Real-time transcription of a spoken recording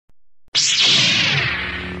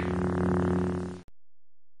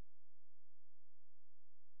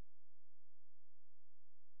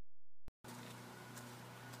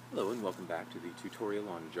welcome back to the tutorial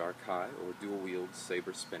on Jarkai, or dual-wield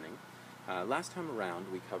saber spinning. Last time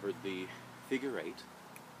around we covered the figure eight,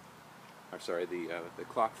 the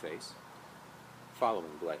clock face,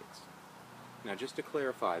 following blades. Now just to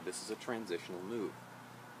clarify, this is a transitional move.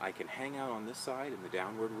 I can hang out on this side in the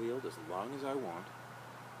downward wield as long as I want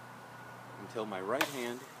until my right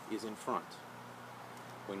hand is in front.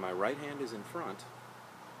 When my right hand is in front,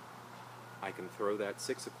 I can throw that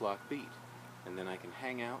 6 o'clock beat, and then I can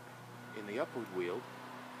hang out in the upward wield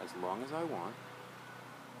as long as I want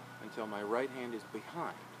until my right hand is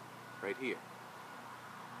behind, right here.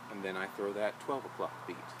 And then I throw that 12 o'clock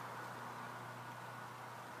beat.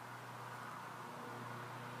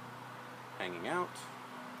 Hanging out,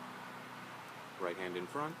 right hand in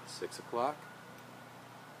front, 6 o'clock,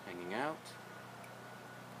 hanging out,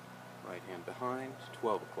 right hand behind,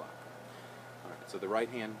 12 o'clock. Alright, so the right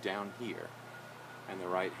hand down here, and the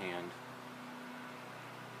right hand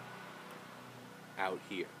out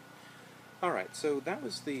here. Alright, so that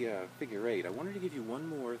was the figure eight. I wanted to give you one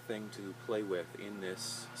more thing to play with in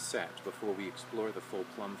this set before we explore the full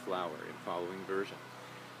plum flower in following version.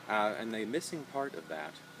 And the missing part of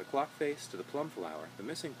that, the clock face to the plum flower, the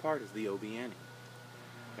missing part is the obiani.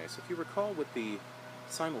 Okay, so if you recall with the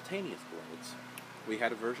simultaneous blades, we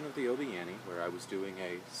had a version of the obiani where I was doing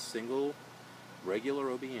a single regular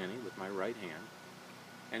obiani with my right hand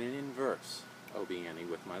and an inverse obiani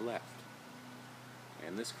with my left.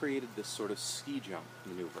 And this created this sort of ski jump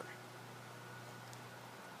maneuver.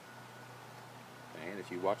 Okay, and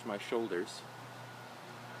if you watch my shoulders,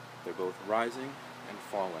 they're both rising and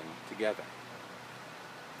falling together.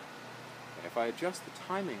 And if I adjust the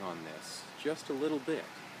timing on this just a little bit,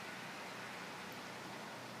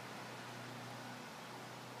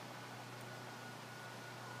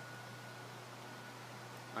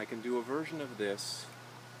 I can do a version of this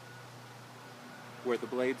where the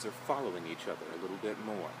blades are following each other a little bit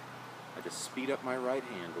more. I just speed up my right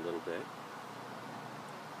hand a little bit,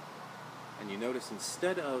 and you notice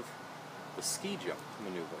instead of the ski jump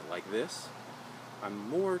maneuver like this, I'm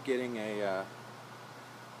more getting a,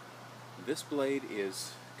 this blade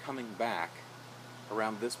is coming back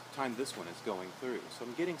around this time this one is going through. So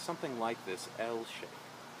I'm getting something like this L shape.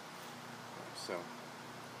 So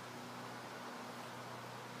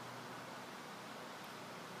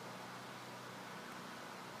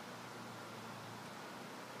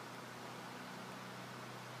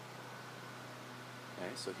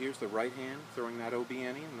so here's the right hand throwing that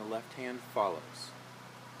obiani, and the left hand follows.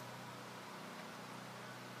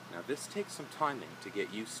 Now this takes some timing to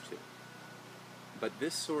get used to, but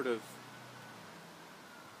this sort of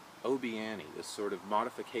obiani, this sort of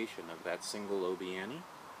modification of that single obiani,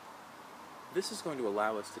 this is going to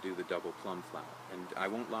allow us to do the double plum flower. And I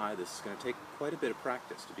won't lie, this is going to take quite a bit of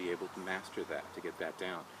practice to be able to master that, to get that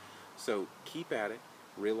down. So keep at it,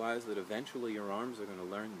 realize that eventually your arms are going to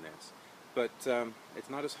learn this. But it's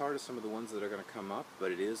not as hard as some of the ones that are going to come up,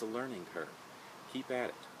 but it is a learning curve. Keep at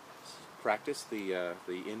it. Practice the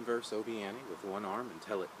inverse obiani with one arm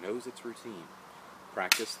until it knows its routine.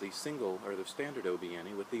 Practice the single or the standard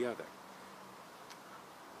obiani with the other.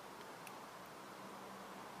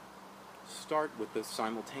 Start with the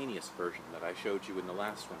simultaneous version that I showed you in the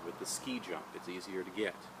last one with the ski jump. It's easier to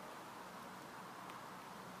get.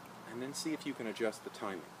 And then see if you can adjust the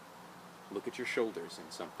timing. Look at your shoulders in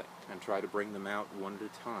something and try to bring them out one at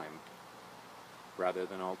a time rather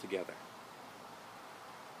than all together.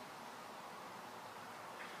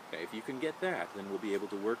 Okay, if you can get that, then we'll be able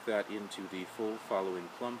to work that into the full following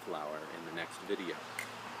plum flower in the next video.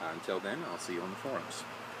 Until then, I'll see you on the forums.